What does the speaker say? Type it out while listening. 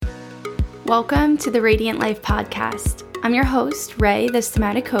Welcome to the Radiant Life Podcast. I'm your host, Ray, the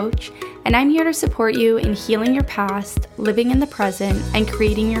Somatic Coach, and I'm here to support you in healing your past, living in the present, and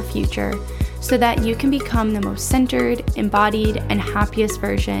creating your future so that you can become the most centered, embodied, and happiest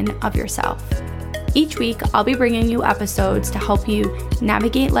version of yourself. Each week, I'll be bringing you episodes to help you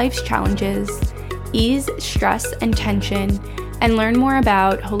navigate life's challenges, ease stress and tension, and learn more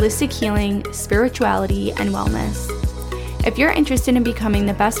about holistic healing, spirituality, and wellness. If you're interested in becoming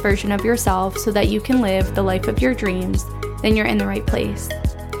the best version of yourself so that you can live the life of your dreams, then you're in the right place.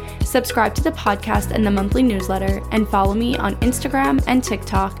 Subscribe to the podcast and the monthly newsletter, and follow me on Instagram and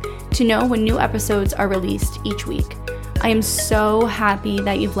TikTok to know when new episodes are released each week. I am so happy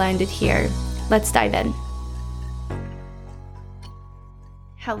that you've landed here. Let's dive in.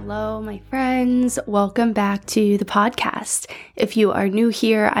 Hello, my friends. Welcome back to the podcast. If you are new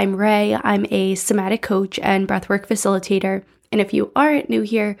here, I'm Ray. I'm a somatic coach and breathwork facilitator. And if you aren't new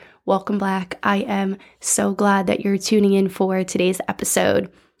here, welcome back. I am so glad that you're tuning in for today's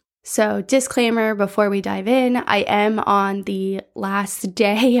episode. So, disclaimer before we dive in, I am on the last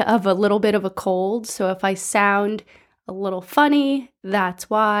day of a little bit of a cold. So if I sound a little funny, that's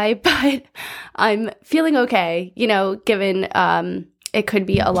why. But I'm feeling okay, given it could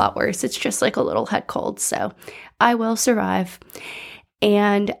be a lot worse. It's just like a little head cold, so I will survive.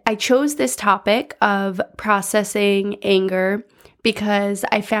 And I chose this topic of processing anger because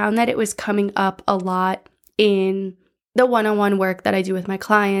I found that it was coming up a lot in the one-on-one work that I do with my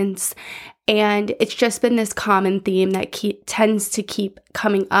clients. And it's just been this common theme that tends to keep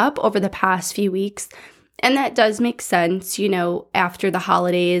coming up over the past few weeks. And that does make sense, after the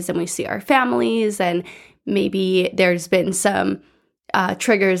holidays and we see our families, and maybe there's been some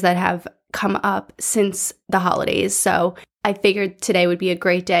triggers that have come up since the holidays. So I figured today would be a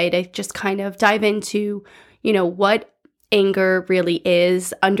great day to just kind of dive into, what anger really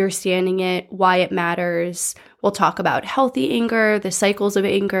is, understanding it, why it matters. We'll talk about healthy anger, the cycles of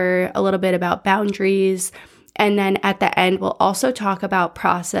anger, a little bit about boundaries. And then at the end, we'll also talk about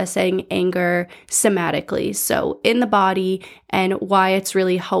processing anger somatically, so in the body, and why it's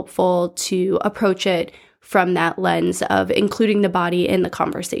really helpful to approach it from that lens of including the body in the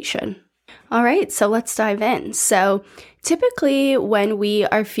conversation. All right, so let's dive in. So typically when we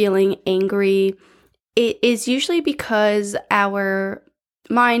are feeling angry, it is usually because our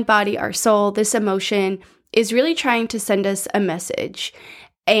mind, body, our soul, this emotion is really trying to send us a message.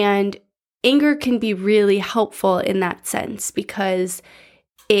 And anger can be really helpful in that sense because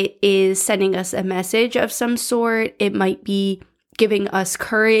it is sending us a message of some sort. It might be giving us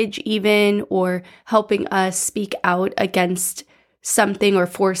courage even, or helping us speak out against something or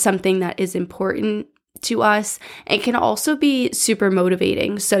for something that is important to us. It can also be super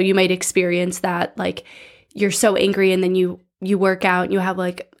motivating. So you might experience that, like you're so angry and then you work out and you have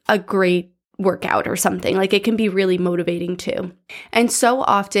like a great workout or something. Like it can be really motivating too. And so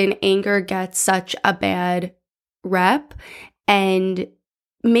often anger gets such a bad rep, and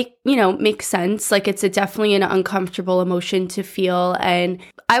makes sense. Like it's definitely an uncomfortable emotion to feel. And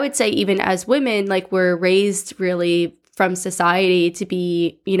I would say even as women, like we're raised really from society to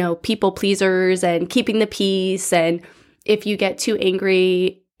be, people pleasers and keeping the peace. And if you get too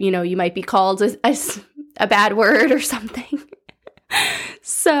angry, you might be called a bad word or something.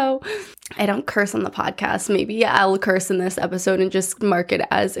 So I don't curse on the podcast. Maybe I'll curse in this episode and just mark it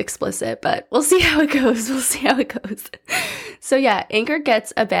as explicit, but we'll see how it goes. So yeah, anger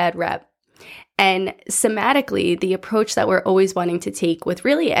gets a bad rep. And somatically, the approach that we're always wanting to take with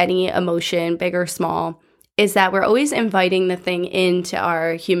really any emotion, big or small, is that we're always inviting the thing into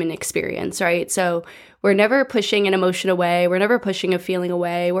our human experience, right? So we're never pushing an emotion away. We're never pushing a feeling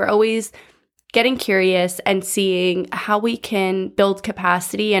away. We're always getting curious and seeing how we can build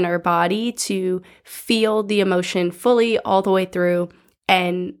capacity in our body to feel the emotion fully all the way through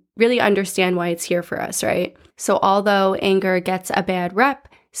and really understand why it's here for us, right? So although anger gets a bad rep,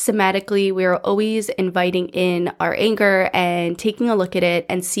 somatically, we're always inviting in our anger and taking a look at it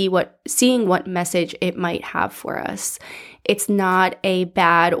and seeing what message it might have for us. It's not a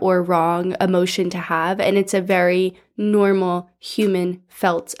bad or wrong emotion to have, and it's a very normal human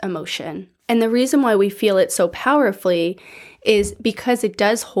felt emotion. And the reason why we feel it so powerfully is because it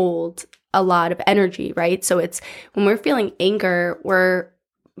does hold a lot of energy, right? So it's when we're feeling anger,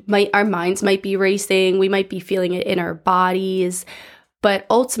 our minds might be racing, we might be feeling it in our bodies, but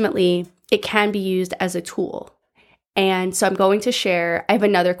ultimately it can be used as a tool. And so I'm going to share, I have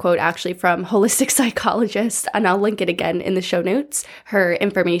another quote actually from holistic psychologist, and I'll link it again in the show notes, her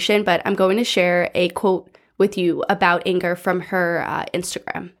information, but I'm going to share a quote with you about anger from her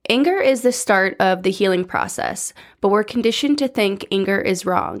Instagram. Anger is the start of the healing process, but we're conditioned to think anger is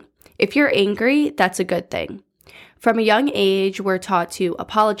wrong. If you're angry, that's a good thing. From a young age, we're taught to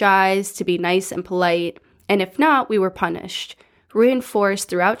apologize, to be nice and polite, and if not, we were punished. Reinforced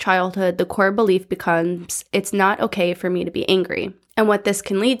throughout childhood, the core belief becomes, it's not okay for me to be angry. And what this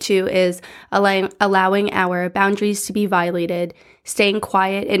can lead to is allowing our boundaries to be violated, staying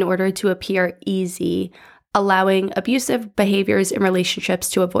quiet in order to appear easy, allowing abusive behaviors in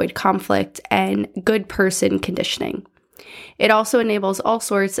relationships to avoid conflict, and good person conditioning. It also enables all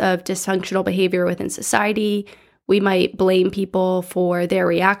sorts of dysfunctional behavior within society. We might blame people for their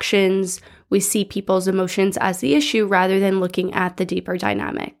reactions. We see people's emotions as the issue rather than looking at the deeper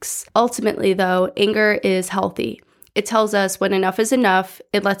dynamics. Ultimately, though, anger is healthy. It tells us when enough is enough.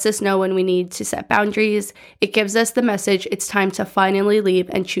 It lets us know when we need to set boundaries. It gives us the message it's time to finally leave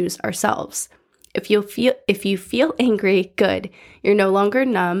and choose ourselves. If you feel angry, good. You're no longer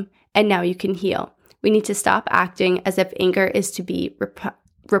numb, and now you can heal. We need to stop acting as if anger is to be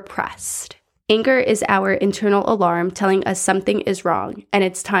repressed. Anger is our internal alarm telling us something is wrong, and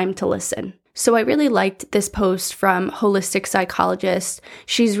it's time to listen. So I really liked this post from Holistic Psychologist.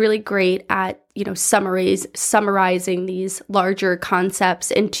 She's really great at, summarizing these larger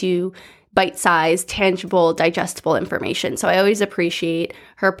concepts into bite-sized, tangible, digestible information. So I always appreciate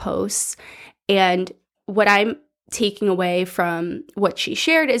her posts. And what I'm taking away from what she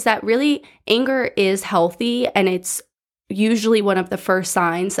shared is that really anger is healthy, and it's usually one of the first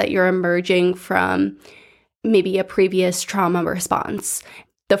signs that you're emerging from maybe a previous trauma response.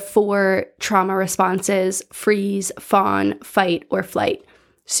 The 4 trauma responses: freeze, fawn, fight, or flight.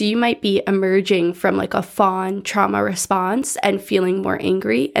 So you might be emerging from like a fawn trauma response and feeling more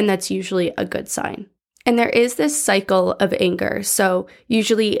angry, and that's usually a good sign. And there is this cycle of anger. So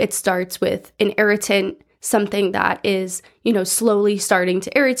usually it starts with an irritant, something that is, slowly starting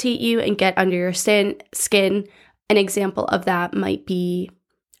to irritate you and get under your skin. An example of that might be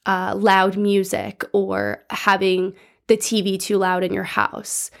loud music or having the TV too loud in your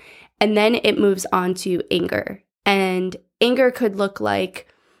house. And then it moves on to anger. And anger could look like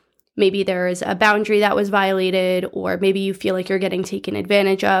maybe there is a boundary that was violated, or maybe you feel like you're getting taken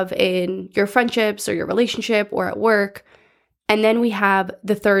advantage of in your friendships or your relationship or at work. And then we have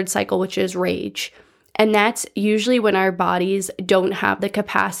the third cycle, which is rage. And that's usually when our bodies don't have the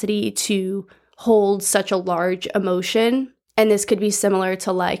capacity to hold such a large emotion. And this could be similar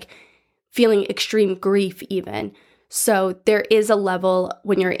to like feeling extreme grief even. So there is a level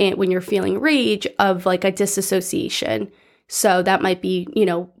when you're feeling rage of like a disassociation. So that might be,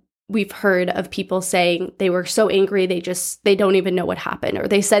 we've heard of people saying they were so angry they don't even know what happened, or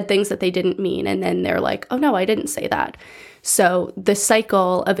they said things that they didn't mean, and then they're like, oh no, I didn't say that. So the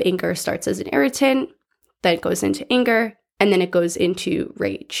cycle of anger starts as an irritant, then it goes into anger, and then it goes into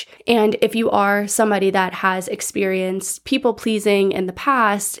rage. And if you are somebody that has experienced people pleasing in the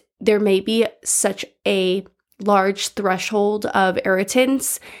past, there may be such a large threshold of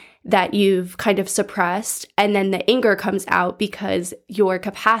irritants that you've kind of suppressed, and then the anger comes out because your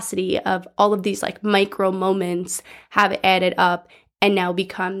capacity of all of these like micro moments have added up and now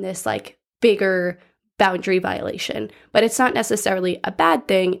become this like bigger boundary violation. But it's not necessarily a bad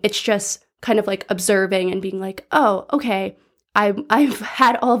thing. It's just kind of like observing and being like, oh, okay, I've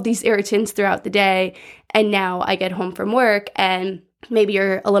had all of these irritants throughout the day, and now I get home from work and maybe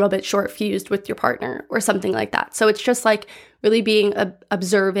you're a little bit short fused with your partner or something like that. So it's just like really being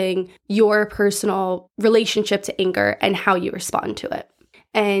observing your personal relationship to anger and how you respond to it.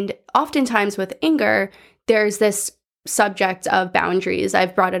 And oftentimes with anger, there's this subject of boundaries.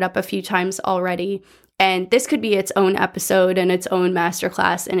 I've brought it up a few times already, and this could be its own episode and its own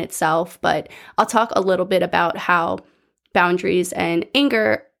masterclass in itself, but I'll talk a little bit about how boundaries and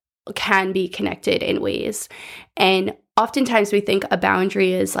anger can be connected in ways. And oftentimes we think a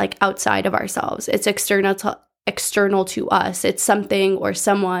boundary is like outside of ourselves. It's external to us. It's something or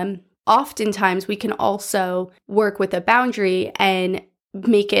someone. Oftentimes we can also work with a boundary and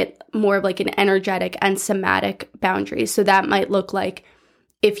make it more of like an energetic and somatic boundary. So that might look like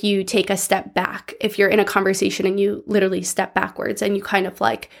if you take a step back, if you're in a conversation and you literally step backwards and you kind of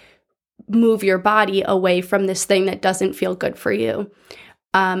like move your body away from this thing that doesn't feel good for you.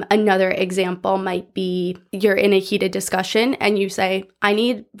 Another example might be you're in a heated discussion and you say, I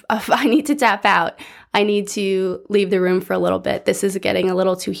need to tap out. I need to leave the room for a little bit. This is getting a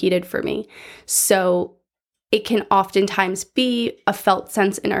little too heated for me. So it can oftentimes be a felt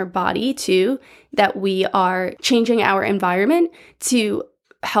sense in our body too, that we are changing our environment to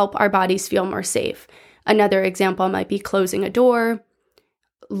help our bodies feel more safe. Another example might be closing a door,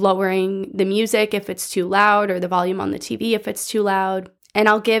 lowering the music if it's too loud, or the volume on the TV if it's too loud. And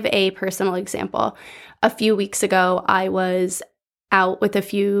I'll give a personal example. A few weeks ago, I was out with a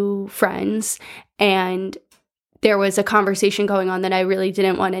few friends, and there was a conversation going on that I really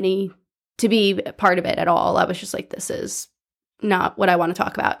didn't want any to be part of it at all. I was just like, this is not what I want to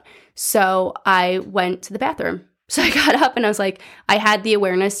talk about. So I went to the bathroom. So I got up and I was like, I had the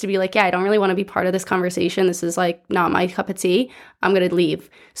awareness to be like, yeah, I don't really want to be part of this conversation. This is like not my cup of tea. I'm going to leave.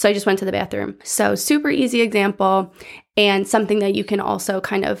 So I just went to the bathroom. So super easy example, and something that you can also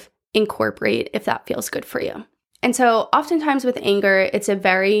kind of incorporate if that feels good for you. And so oftentimes with anger, it's a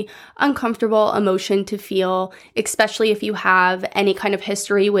very uncomfortable emotion to feel, especially if you have any kind of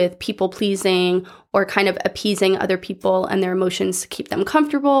history with people pleasing or kind of appeasing other people and their emotions to keep them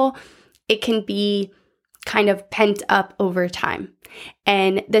comfortable. It can be kind of pent up over time.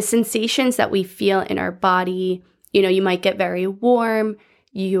 And the sensations that we feel in our body, you might get very warm,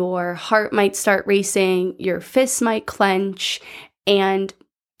 your heart might start racing, your fists might clench, and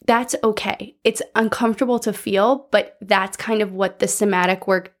that's okay. It's uncomfortable to feel, but that's kind of what the somatic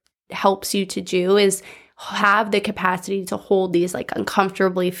work helps you to do, is have the capacity to hold these like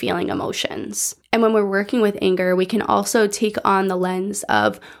uncomfortably feeling emotions. And when we're working with anger, we can also take on the lens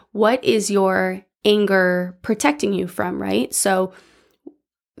of what is your anger protecting you from, right? So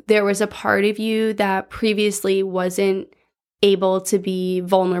there was a part of you that previously wasn't able to be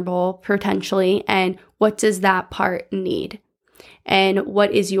vulnerable potentially, and what does that part need? And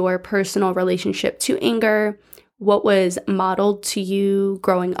what is your personal relationship to anger? What was modeled to you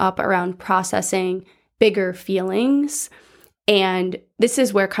growing up around processing bigger feelings? And this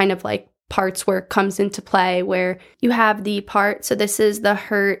is where kind of like parts work comes into play, where you have the part, so this is the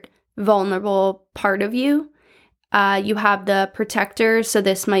hurt, vulnerable part of you. You have the protector, so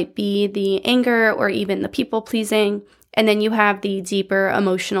this might be the anger or even the people pleasing. And then you have the deeper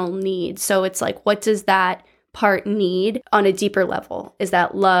emotional need. So it's like, what does that part need on a deeper level? Is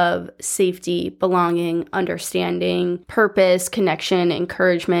that love, safety, belonging, understanding, purpose, connection,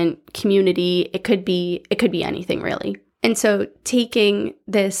 encouragement, community? It could be anything really. And so taking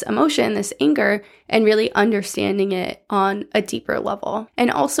this emotion, this anger, and really understanding it on a deeper level. And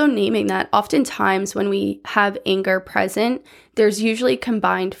also naming that oftentimes when we have anger present, there's usually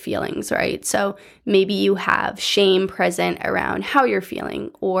combined feelings, right? So maybe you have shame present around how you're feeling,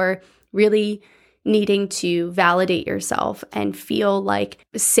 or really needing to validate yourself and feel like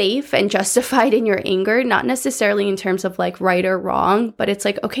safe and justified in your anger, not necessarily in terms of like right or wrong, but it's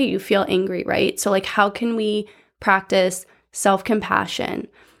like, okay, you feel angry, right? So like, how can we practice self-compassion?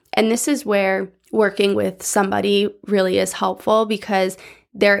 And this is where working with somebody really is helpful, because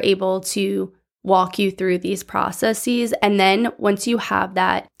they're able to walk you through these processes. And then once you have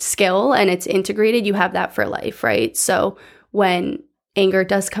that skill and it's integrated, you have that for life, right? So when anger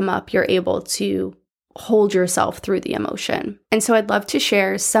does come up, you're able to hold yourself through the emotion. And so I'd love to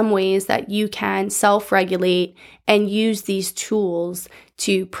share some ways that you can self-regulate and use these tools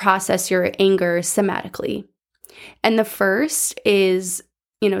to process your anger somatically. And the first is,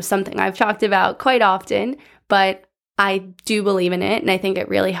 something I've talked about quite often, but I do believe in it and I think it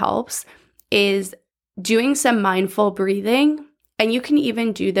really helps, is doing some mindful breathing. And you can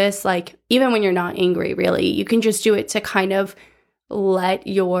even do this like even when you're not angry, really. You can just do it to kind of let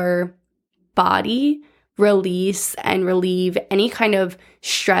your body release and relieve any kind of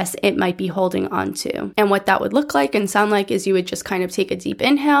stress it might be holding on to. And what that would look like and sound like is you would just kind of take a deep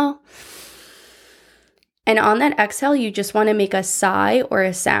inhale. And on that exhale, you just want to make a sigh or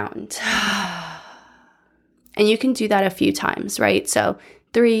a sound. And you can do that a few times, right? So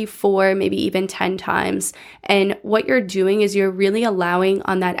 3, 4, maybe even 10 times. And what you're doing is you're really allowing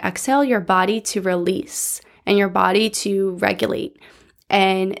on that exhale your body to release and your body to regulate.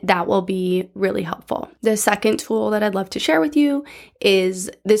 And that will be really helpful. The second tool that I'd love to share with you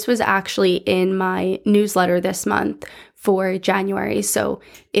is, this was actually in my newsletter this month for January. So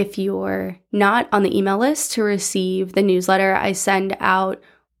if you're not on the email list to receive the newsletter, I send out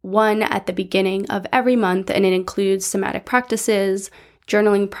one at the beginning of every month, and it includes somatic practices,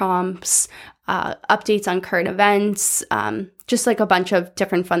 journaling prompts, updates on current events, just like a bunch of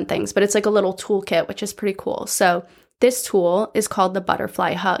different fun things. But it's like a little toolkit, which is pretty cool. So this tool is called the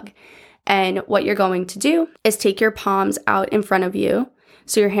butterfly hug. And what you're going to do is take your palms out in front of you.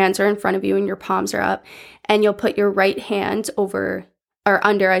 So your hands are in front of you and your palms are up. And you'll put your right hand over, or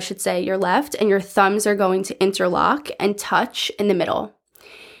under, I should say, your left. And your thumbs are going to interlock and touch in the middle.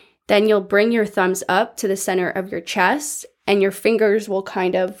 Then you'll bring your thumbs up to the center of your chest. And your fingers will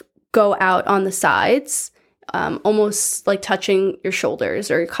kind of go out on the sides, almost like touching your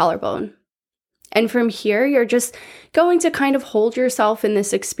shoulders or your collarbone. And from here, you're just going to kind of hold yourself in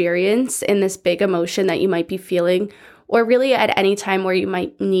this experience, in this big emotion that you might be feeling, or really at any time where you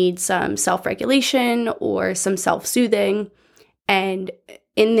might need some self-regulation or some self-soothing. And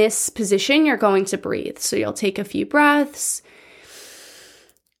in this position, you're going to breathe. So you'll take a few breaths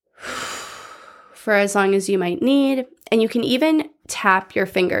for as long as you might need. And you can even tap your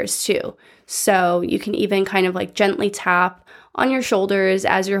fingers too. So you can even kind of like gently tap on your shoulders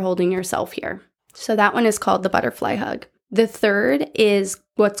as you're holding yourself here. So that one is called the butterfly hug. The third is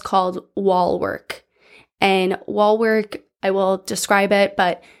what's called wall work. And wall work, I will describe it,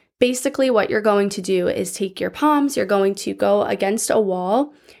 but basically what you're going to do is take your palms, you're going to go against a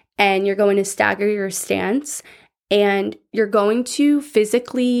wall, and you're going to stagger your stance, and you're going to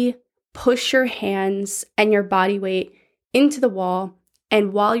physically push your hands and your body weight into the wall.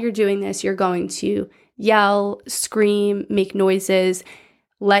 And while you're doing this, you're going to yell, scream, make noises,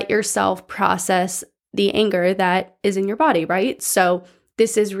 let yourself process the anger that is in your body, right? So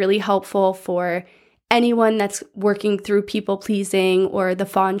this is really helpful for anyone that's working through people pleasing or the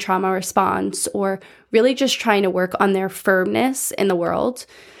fawn trauma response, or really just trying to work on their firmness in the world.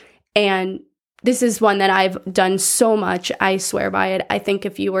 And this is one that I've done so much. I swear by it. I think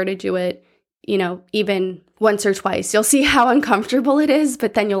if you were to do it, even once or twice, you'll see how uncomfortable it is,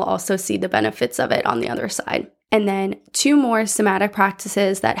 but then you'll also see the benefits of it on the other side. And then 2 more somatic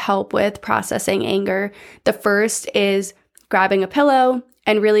practices that help with processing anger. The first is grabbing a pillow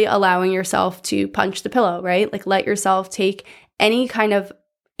and really allowing yourself to punch the pillow, right? Like let yourself take any kind of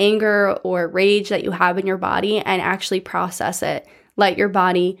anger or rage that you have in your body and actually process it. Let your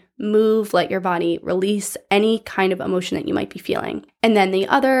body move, let your body release any kind of emotion that you might be feeling. And then the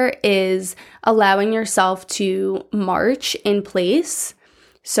other is allowing yourself to march in place.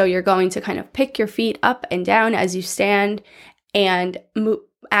 So you're going to kind of pick your feet up and down as you stand, and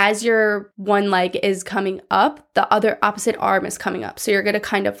as your one leg is coming up, the other opposite arm is coming up. So you're going to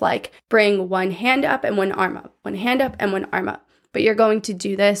kind of like bring one hand up and one arm up, one hand up and one arm up. But you're going to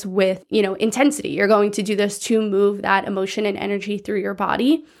do this with, intensity. You're going to do this to move that emotion and energy through your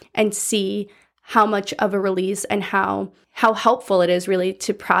body and see how much of a release and how helpful it is really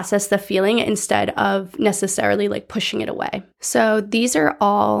to process the feeling instead of necessarily like pushing it away. So these are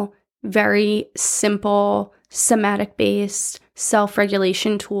all very simple, somatic-based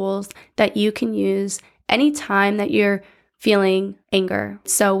self-regulation tools that you can use anytime that you're feeling anger.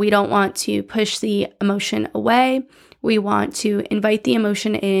 So we don't want to push the emotion away. We want to invite the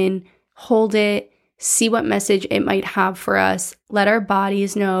emotion in, hold it, see what message it might have for us, let our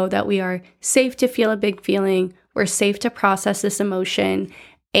bodies know that we are safe to feel a big feeling, we're safe to process this emotion,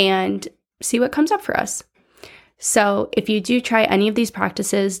 and see what comes up for us. So if you do try any of these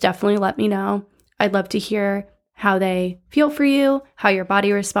practices, definitely let me know. I'd love to hear how they feel for you, how your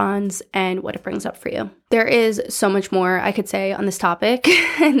body responds, and what it brings up for you. There is so much more I could say on this topic.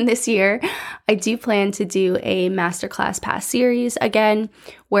 And this year, I do plan to do a Masterclass Pass series again,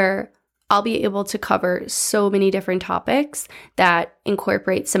 where I'll be able to cover so many different topics that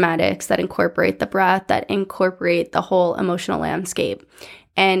incorporate somatics, that incorporate the breath, that incorporate the whole emotional landscape.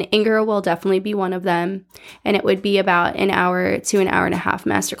 And anger will definitely be one of them. And it would be about an hour to an hour and a half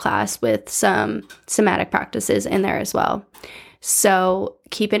masterclass with some somatic practices in there as well. So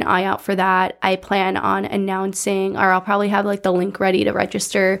keep an eye out for that. I plan on announcing, or I'll probably have like the link ready to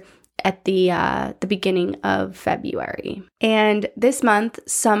register at the beginning of February. And this month,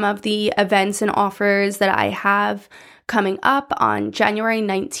 some of the events and offers that I have coming up on January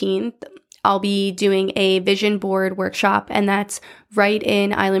 19th, I'll be doing a vision board workshop, and that's right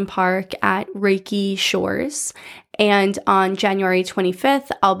in Island Park at Reiki Shores. And on January 25th,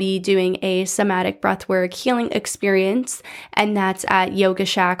 I'll be doing a somatic breathwork healing experience, and that's at Yoga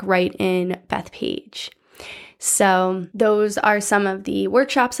Shack right in Bethpage. So those are some of the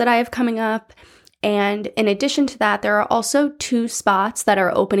workshops that I have coming up. And in addition to that, there are also 2 spots that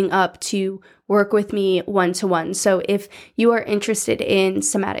are opening up to work with me one-to-one. So if you are interested in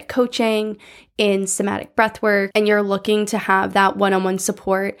somatic coaching, in somatic breathwork, and you're looking to have that one-on-one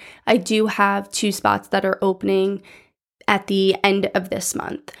support, I do have 2 spots that are opening at the end of this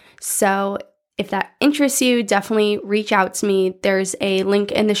month. So if that interests you, definitely reach out to me. There's a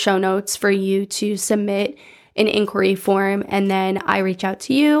link in the show notes for you to submit an inquiry form, and then I reach out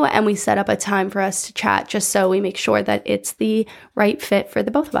to you and we set up a time for us to chat, just so we make sure that it's the right fit for the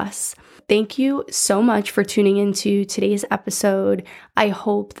both of us. Thank you so much for tuning into today's episode. I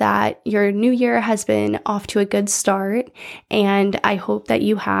hope that your new year has been off to a good start, and I hope that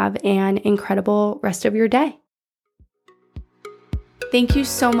you have an incredible rest of your day. Thank you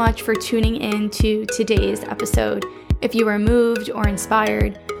so much for tuning in to today's episode. If you were moved or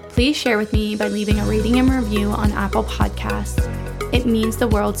inspired, please share with me by leaving a rating and review on Apple Podcasts. It means the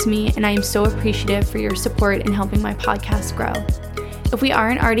world to me, and I am so appreciative for your support in helping my podcast grow. If we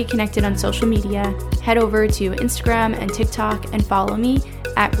aren't already connected on social media, head over to Instagram and TikTok and follow me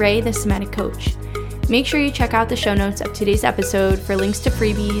at Ray the Somatic Coach. Make sure you check out the show notes of today's episode for links to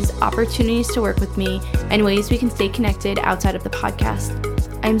freebies, opportunities to work with me, and ways we can stay connected outside of the podcast.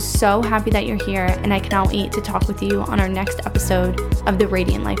 I'm so happy that you're here, and I cannot wait to talk with you on our next episode of the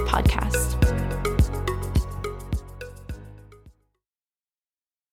Radiant Life podcast.